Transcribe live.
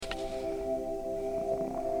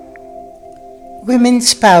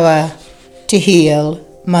Women's Power to Heal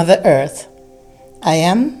Mother Earth. I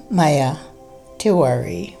am Maya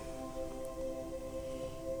Tiwari.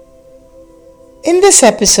 In this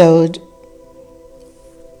episode,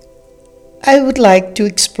 I would like to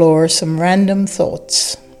explore some random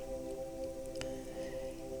thoughts.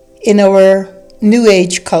 In our New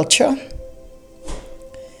Age culture,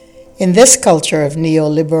 in this culture of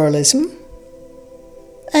neoliberalism,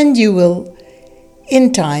 and you will,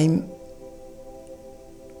 in time,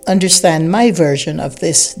 understand my version of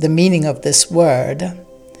this, the meaning of this word,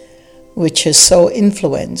 which has so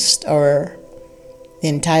influenced the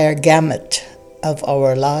entire gamut of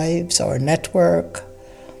our lives, our network,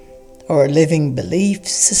 our living belief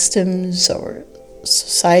systems, our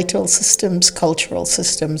societal systems, cultural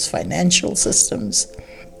systems, financial systems,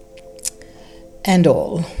 and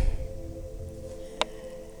all.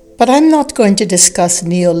 But I'm not going to discuss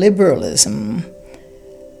neoliberalism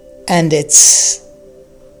and its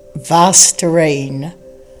vast terrain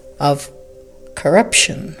of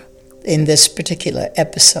corruption in this particular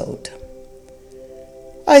episode.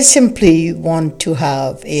 I simply want to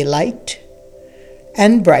have a light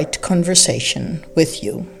and bright conversation with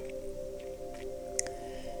you.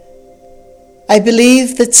 I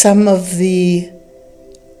believe that some of the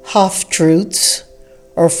half-truths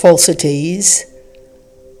or falsities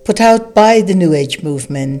put out by the New Age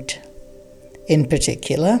movement in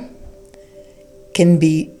particular can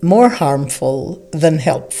be more harmful than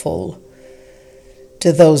helpful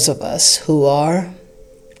to those of us who are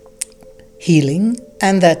healing,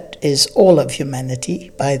 and that is all of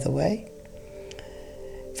humanity, by the way.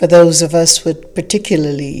 For those of us with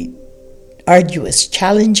particularly arduous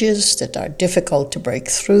challenges that are difficult to break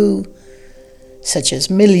through, such as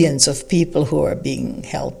millions of people who are being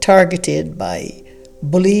held targeted by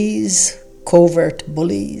bullies, covert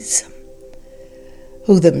bullies,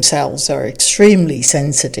 who themselves are extremely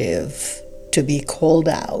sensitive to be called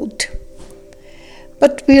out.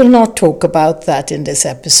 But we'll not talk about that in this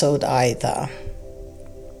episode either.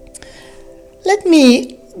 Let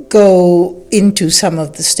me go into some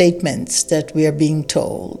of the statements that we are being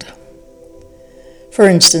told. For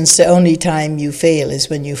instance, the only time you fail is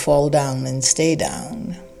when you fall down and stay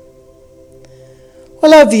down.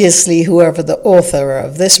 Well, obviously, whoever the author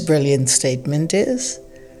of this brilliant statement is,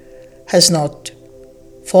 has not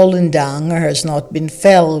fallen down or has not been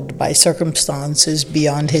felled by circumstances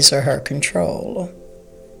beyond his or her control.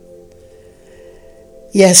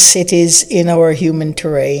 Yes, it is in our human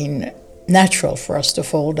terrain natural for us to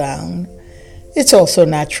fall down. It's also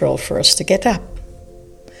natural for us to get up.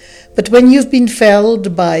 But when you've been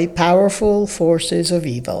felled by powerful forces of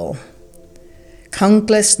evil,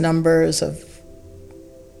 countless numbers of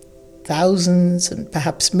thousands and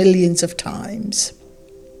perhaps millions of times,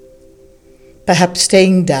 perhaps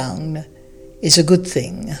staying down is a good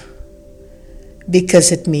thing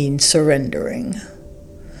because it means surrendering.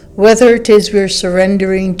 Whether it is we're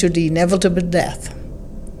surrendering to the inevitable death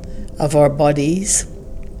of our bodies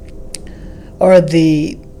or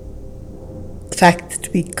the fact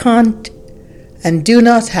that we can't and do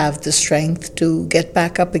not have the strength to get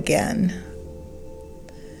back up again.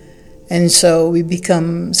 And so we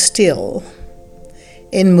become still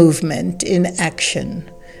in movement, in action,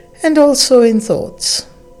 and also in thoughts.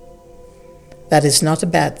 That is not a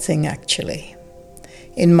bad thing, actually.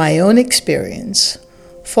 In my own experience,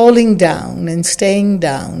 falling down and staying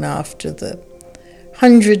down after the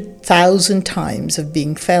 100,000 times of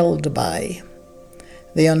being felled by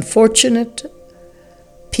the unfortunate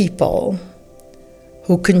people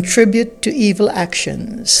who contribute to evil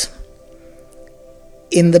actions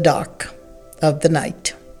in the dark of the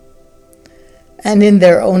night, and in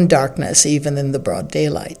their own darkness, even in the broad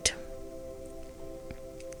daylight.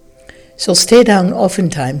 So stay down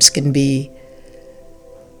oftentimes can be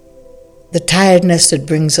the tiredness that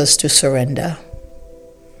brings us to surrender,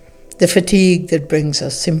 the fatigue that brings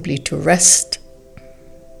us simply to rest,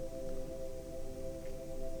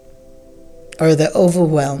 or the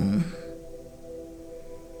overwhelm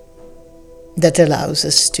that allows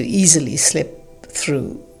us to easily slip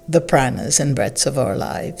through the pranas and breaths of our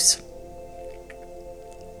lives.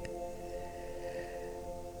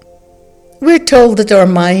 We're told that our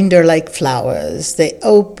mind are like flowers. They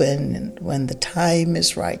open when the time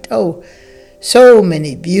is right. Oh, so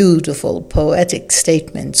many beautiful poetic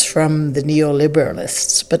statements from the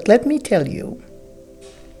neoliberalists. But let me tell you,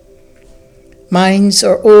 minds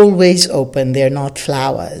are always open. They're not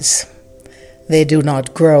flowers. They do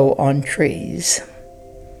not grow on trees,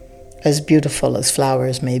 as beautiful as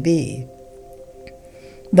flowers may be.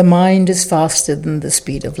 The mind is faster than the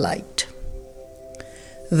speed of light.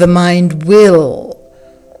 The mind will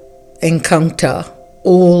encounter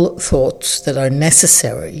all thoughts that are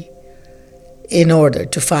necessary in order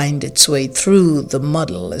to find its way through the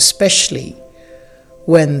muddle, especially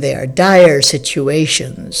when there are dire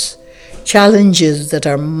situations, challenges that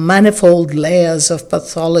are manifold layers of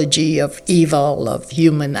pathology, of evil, of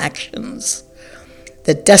human actions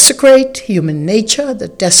that desecrate human nature,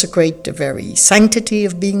 that desecrate the very sanctity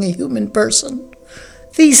of being a human person.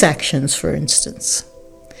 These actions, for instance,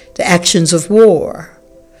 the actions of war,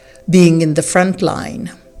 being in the front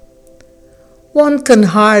line, one can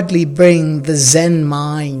hardly bring the Zen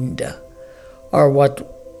mind, or what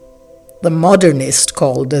the modernist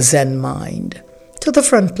called the Zen mind, to the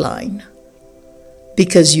front line,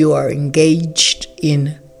 because you are engaged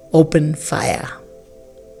in open fire.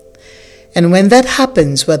 And when that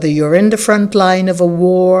happens, whether you're in the front line of a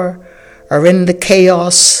war or in the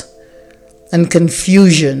chaos and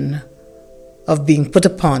confusion of being put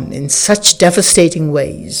upon in such devastating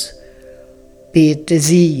ways, be it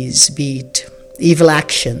disease, be it evil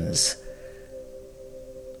actions,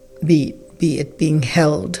 be it being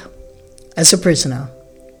held as a prisoner,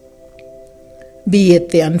 be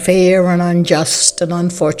it the unfair and unjust and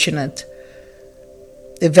unfortunate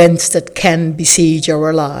events that can besiege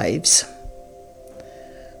our lives,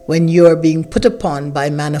 when you are being put upon by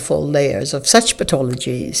manifold layers of such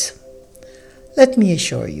pathologies, let me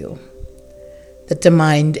assure you that the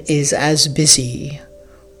mind is as busy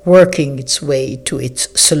working its way to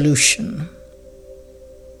its solution.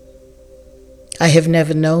 I have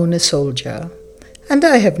never known a soldier, and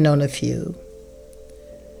I have known a few,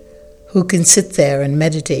 who can sit there and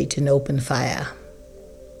meditate in open fire.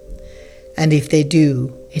 And if they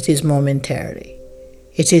do, it is momentarily.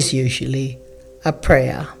 It is usually a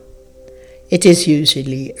prayer. It is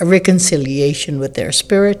usually a reconciliation with their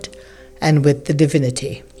spirit and with the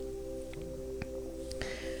divinity.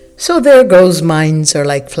 So there goes, minds are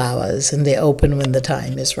like flowers, and they open when the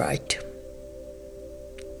time is right.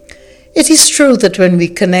 It is true that when we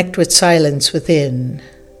connect with silence within,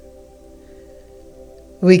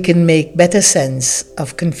 we can make better sense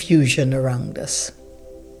of confusion around us.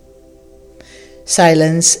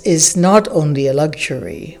 Silence is not only a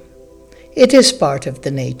luxury, it is part of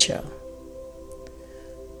the nature.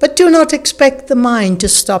 But do not expect the mind to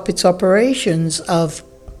stop its operations of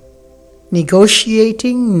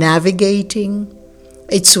negotiating, navigating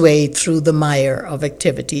its way through the mire of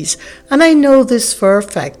activities. And I know this for a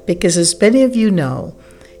fact because, as many of you know,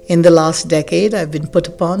 in the last decade I've been put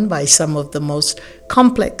upon by some of the most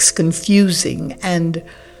complex, confusing, and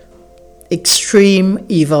extreme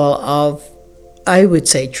evil of, I would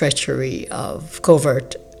say, treachery, of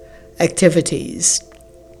covert activities,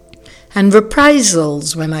 and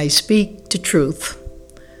reprisals when I speak to truth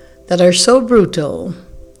that are so brutal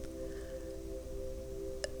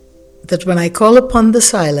that when I call upon the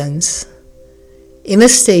silence in a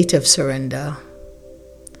state of surrender,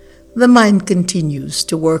 the mind continues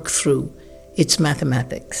to work through its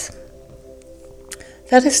mathematics.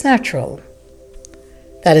 That is natural.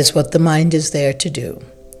 That is what the mind is there to do.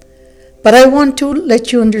 But I want to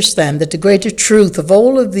let you understand that the greater truth of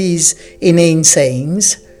all of these inane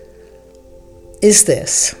sayings is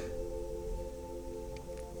this: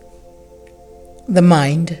 the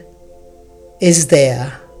mind is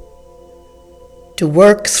there to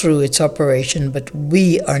work through its operation, but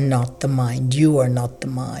we are not the mind. You are not the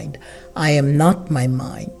mind. I am not my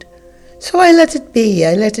mind. So I let it be.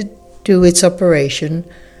 I let it do its operation,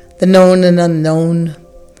 the known and unknown,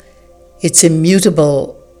 its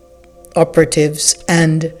immutable operatives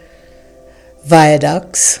and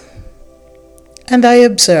viaducts, and I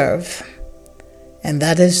observe. And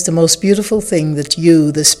that is the most beautiful thing that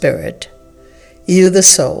you, the spirit, you, the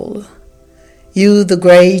soul, you, the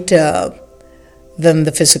greater than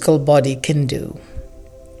the physical body, can do.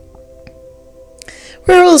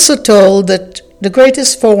 We're also told that the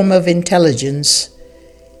greatest form of intelligence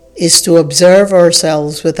is to observe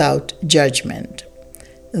ourselves without judgment.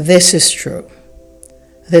 This is true.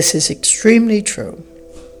 This is extremely true.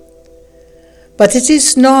 But it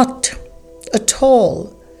is not at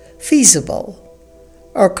all feasible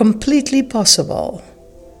or completely possible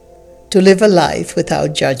to live a life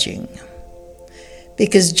without judging.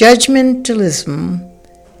 Because judgmentalism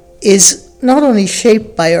is not only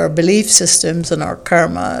shaped by our belief systems and our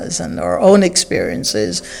karmas and our own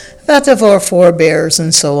experiences, that of our forebears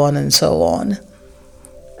and so on,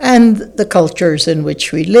 and the cultures in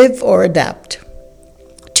which we live or adapt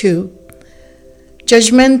to.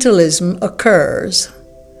 Judgmentalism occurs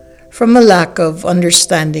from a lack of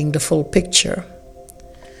understanding the full picture.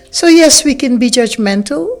 So yes, we can be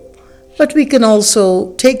judgmental, but we can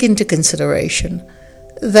also take into consideration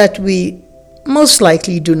that we most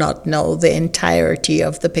likely do not know the entirety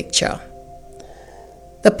of the picture.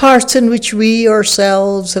 The parts in which we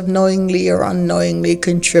ourselves have knowingly or unknowingly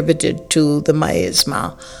contributed to the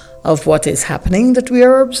miasma of what is happening that we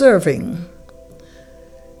are observing.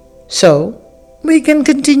 So, we can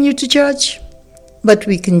continue to judge, but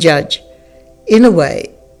we can judge in a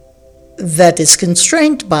way that is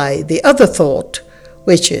constrained by the other thought,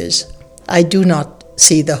 which is, I do not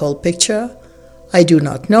see the whole picture, I do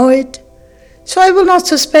not know it, so I will not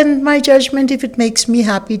suspend my judgment if it makes me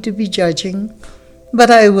happy to be judging, but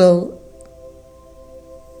I will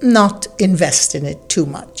not invest in it too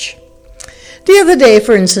much. The other day,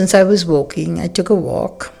 for instance, I was walking, I took a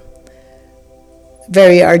walk.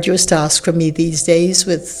 Very arduous task for me these days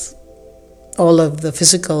with all of the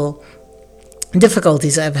physical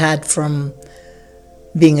difficulties I've had from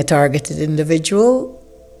being a targeted individual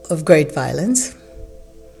of great violence.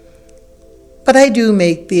 But I do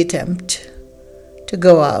make the attempt to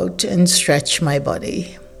go out and stretch my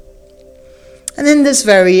body. And in this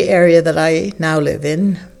very area that I now live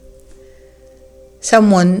in,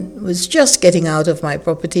 someone was just getting out of my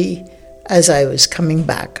property as I was coming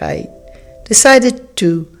back. I decided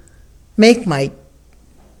to make my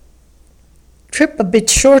trip a bit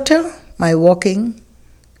shorter, my walking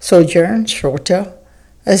sojourn shorter,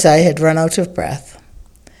 as I had run out of breath.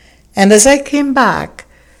 And as I came back,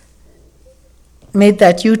 made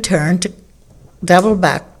that U-turn to double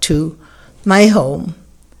back to my home,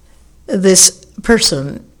 this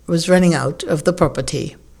person was running out of the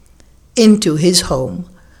property into his home,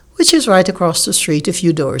 which is right across the street a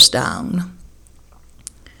few doors down.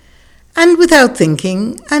 And without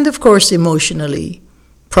thinking, and of course emotionally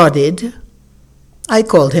prodded, I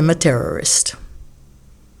called him a terrorist.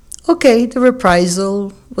 Okay, the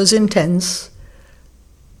reprisal was intense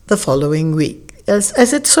the following week, as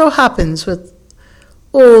it so happens with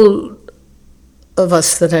all of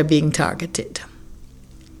us that are being targeted.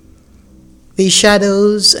 These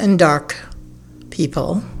shadows and dark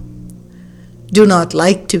people do not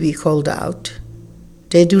like to be called out.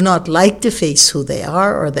 They do not like to face who they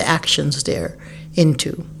are or the actions they're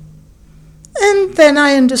into. And then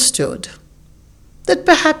I understood that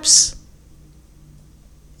perhaps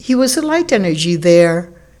he was a light energy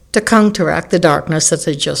there to counteract the darkness that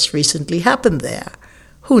had just recently happened there.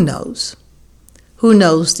 Who knows? Who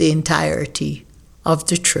knows the entirety of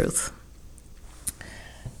the truth?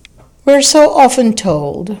 We're so often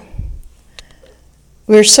told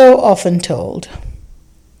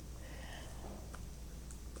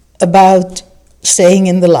about staying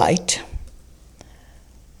in the light,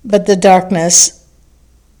 but the darkness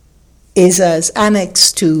is as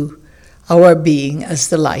annexed to our being as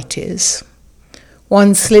the light is.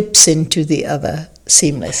 One slips into the other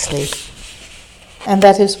seamlessly. And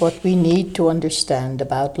that is what we need to understand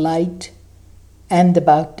about light and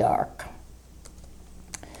about dark.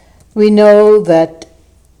 We know that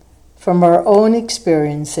from our own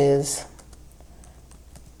experiences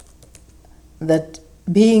that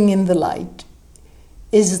being in the light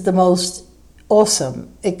is the most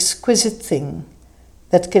awesome, exquisite thing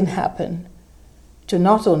that can happen to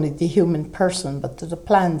not only the human person, but to the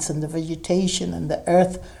plants and the vegetation and the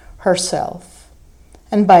earth herself.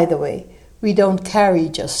 And by the way, we don't carry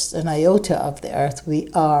just an iota of the earth, we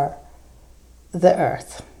are the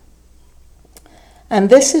earth. And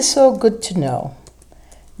this is so good to know,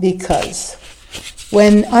 because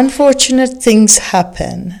when unfortunate things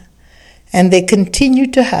happen, and they continue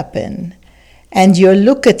to happen, and you're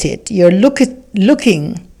looking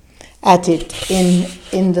at it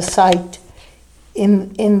in the sight,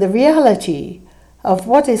 in the reality of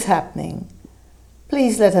what is happening,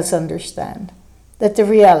 please let us understand that the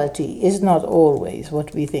reality is not always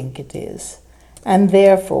what we think it is. And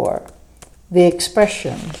therefore, the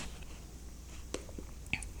expression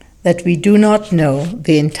that we do not know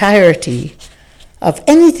the entirety of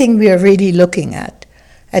anything we are really looking at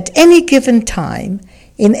any given time,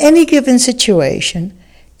 in any given situation,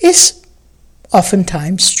 is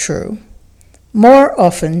oftentimes true, more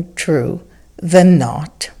often true than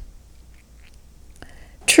not.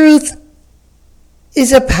 Truth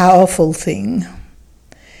is a powerful thing.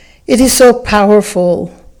 It is so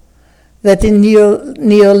powerful that in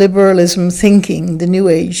neoliberalism thinking, the New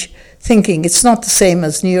Age thinking, it's not the same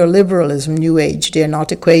as neoliberalism, New Age. They're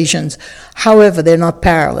not equations. However, they're not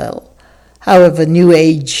parallel. However, New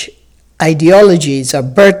Age ideologies are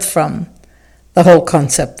birthed from the whole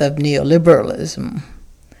concept of neoliberalism.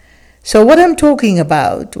 So what I'm talking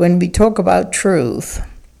about when we talk about truth,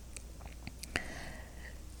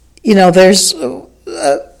 there's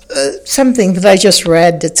something that I just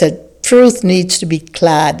read that said truth needs to be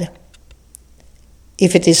clad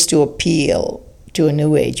if it is to appeal to a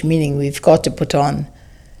New Age, meaning we've got to put on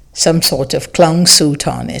some sort of clown suit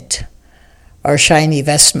on it, or shiny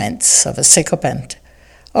vestments of a sycophant,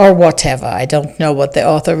 or whatever. I don't know what the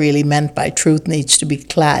author really meant by truth needs to be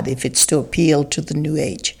clad if it's to appeal to the New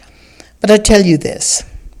Age. But I tell you this,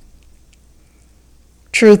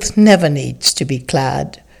 truth never needs to be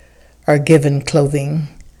clad or given clothing,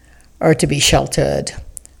 or to be sheltered,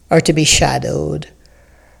 or to be shadowed,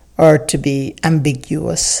 or to be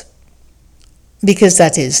ambiguous, because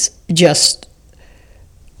that is just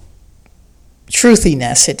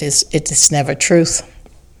truthiness. It is never truth.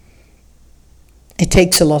 It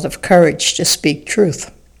takes a lot of courage to speak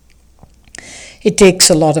truth. It takes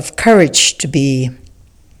a lot of courage to be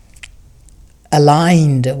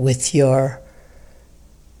aligned with your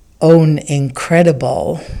own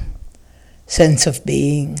incredible sense of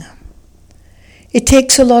being. It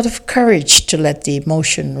takes a lot of courage to let the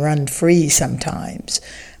emotion run free sometimes.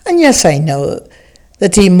 And yes, I know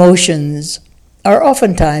that the emotions are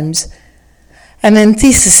oftentimes an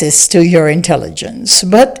antithesis to your intelligence.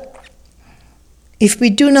 But if we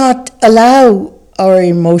do not allow our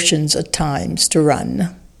emotions at times to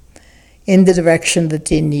run in the direction that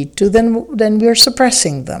they need to, then we're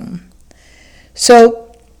suppressing them.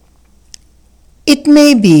 So it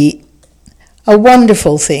may be a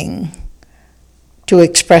wonderful thing to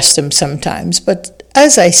express them sometimes, but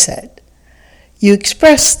as I said, you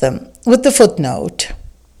express them with the footnote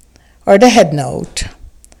or the headnote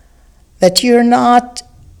that you're not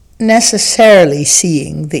necessarily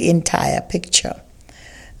seeing the entire picture.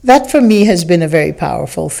 That for me has been a very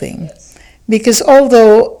powerful thing, because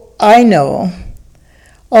although I know,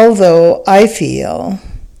 although I feel,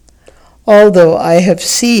 although I have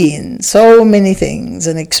seen so many things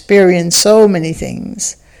and experienced so many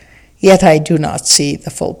things, yet I do not see the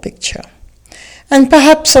full picture. And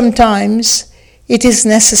perhaps sometimes it is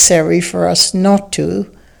necessary for us not to,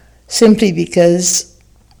 simply because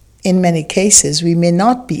in many cases we may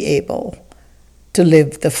not be able to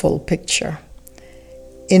live the full picture.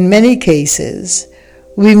 In many cases,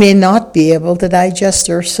 we may not be able to digest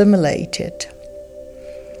or assimilate it.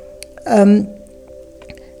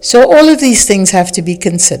 So all of these things have to be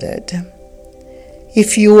considered.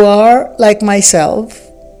 If you are, like myself,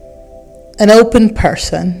 an open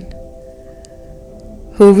person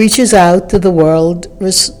who reaches out to the world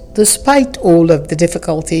despite all of the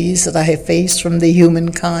difficulties that I have faced from the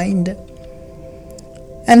humankind,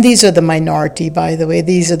 and these are the minority, by the way,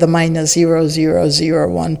 these are the minus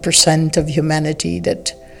 0.0001% of humanity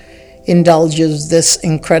that indulges this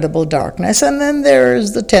incredible darkness, and then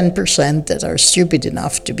there's the 10% that are stupid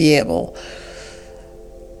enough to be able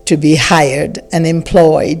to be hired and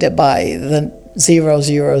employed by the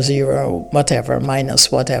 0.00 whatever,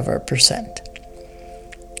 minus whatever percent.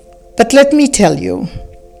 But let me tell you,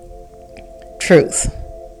 truth.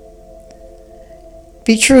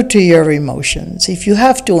 Be true to your emotions. If you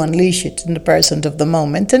have to unleash it in the present of the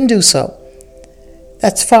moment, then do so.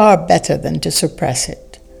 That's far better than to suppress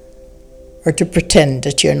it or to pretend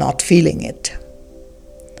that you're not feeling it.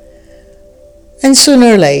 And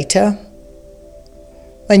sooner or later,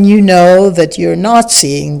 when you know that you're not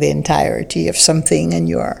seeing the entirety of something and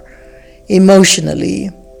you're emotionally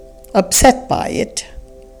upset by it,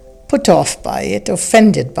 put off by it,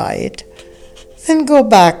 offended by it, then go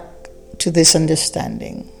back to this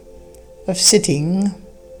understanding of sitting,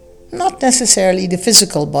 not necessarily the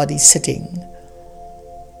physical body sitting,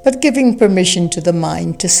 but giving permission to the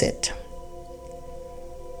mind to sit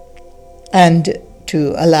and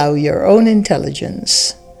to allow your own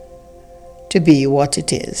intelligence to be what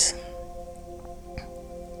it is.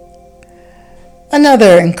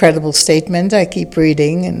 Another incredible statement, I keep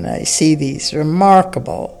reading and I see these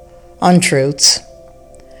remarkable untruths,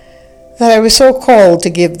 that I was so called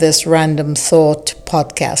to give this Random Thought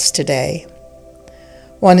podcast today.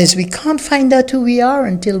 One is, we can't find out who we are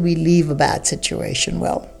until we leave a bad situation.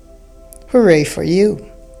 Well, hooray for you.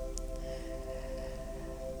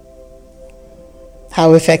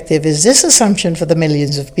 How effective is this assumption for the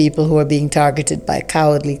millions of people who are being targeted by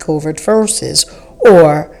cowardly covert forces,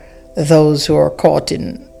 or those who are caught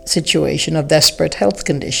in a situation of desperate health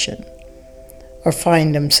condition, or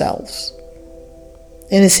find themselves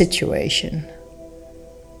in a situation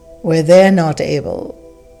where they're not able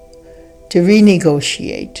to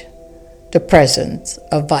renegotiate the presence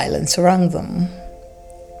of violence around them?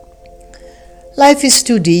 Life is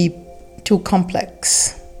too deep, too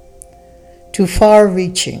complex, too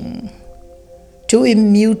far-reaching, too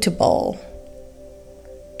immutable,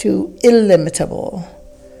 too illimitable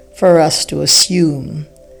for us to assume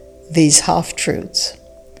these half-truths.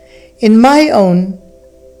 In my own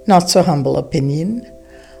not-so-humble opinion,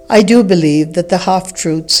 I do believe that the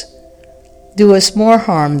half-truths do us more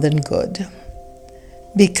harm than good.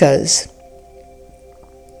 Because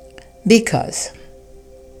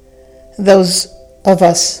those of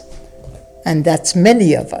us, and that's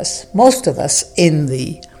many of us, most of us in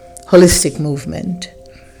the holistic movement,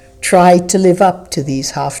 try to live up to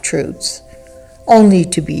these half-truths, only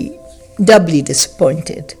to be doubly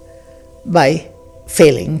disappointed by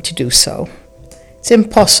failing to do so. It's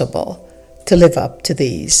impossible to live up to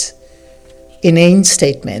these inane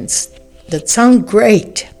statements that sound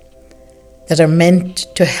great, that are meant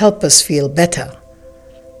to help us feel better,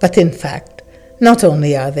 but in fact, not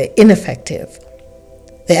only are they ineffective,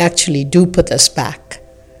 they actually do put us back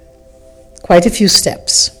quite a few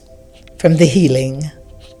steps from the healing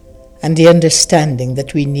and the understanding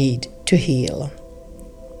that we need to heal.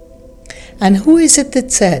 And who is it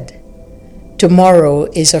that said, tomorrow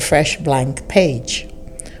is a fresh blank page?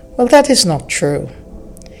 Well, that is not true.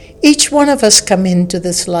 Each one of us come into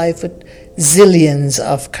this life with zillions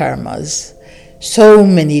of karmas, so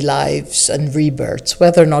many lives and rebirths.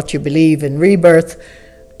 Whether or not you believe in rebirth,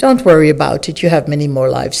 don't worry about it. You have many more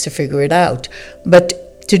lives to figure it out.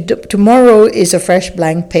 But tomorrow is a fresh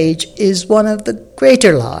blank page is one of the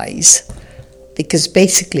greater lies, because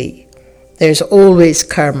basically there's always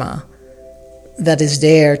karma that is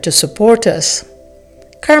there to support us.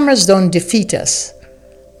 Karmas don't defeat us,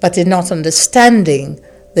 but in not understanding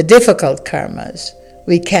the difficult karmas,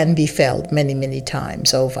 we can be failed many, many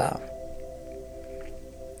times over.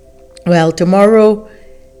 Well, tomorrow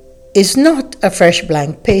is not a fresh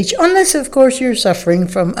blank page, unless, of course, you're suffering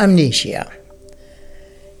from amnesia.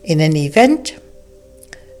 In any event,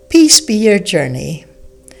 peace be your journey,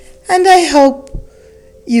 and I hope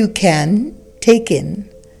you can take in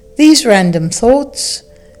these random thoughts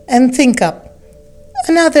and think up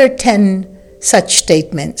another 10 such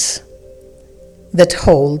statements that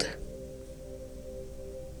hold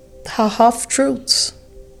the half-truths,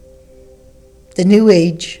 the New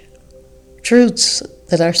Age truths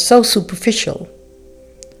that are so superficial,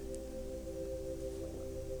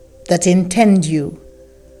 that intend you.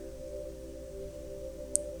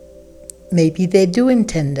 Maybe they do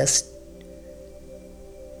intend us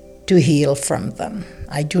to heal from them.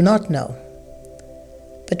 I do not know.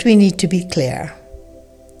 But we need to be clear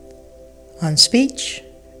on speech,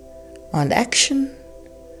 on action,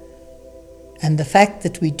 and the fact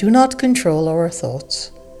that we do not control our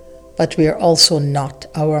thoughts, but we are also not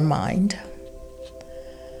our mind.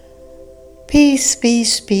 Peace,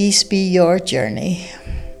 peace, peace be your journey.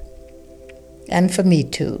 And for me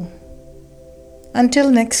too. Until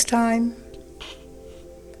next time,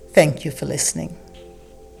 thank you for listening.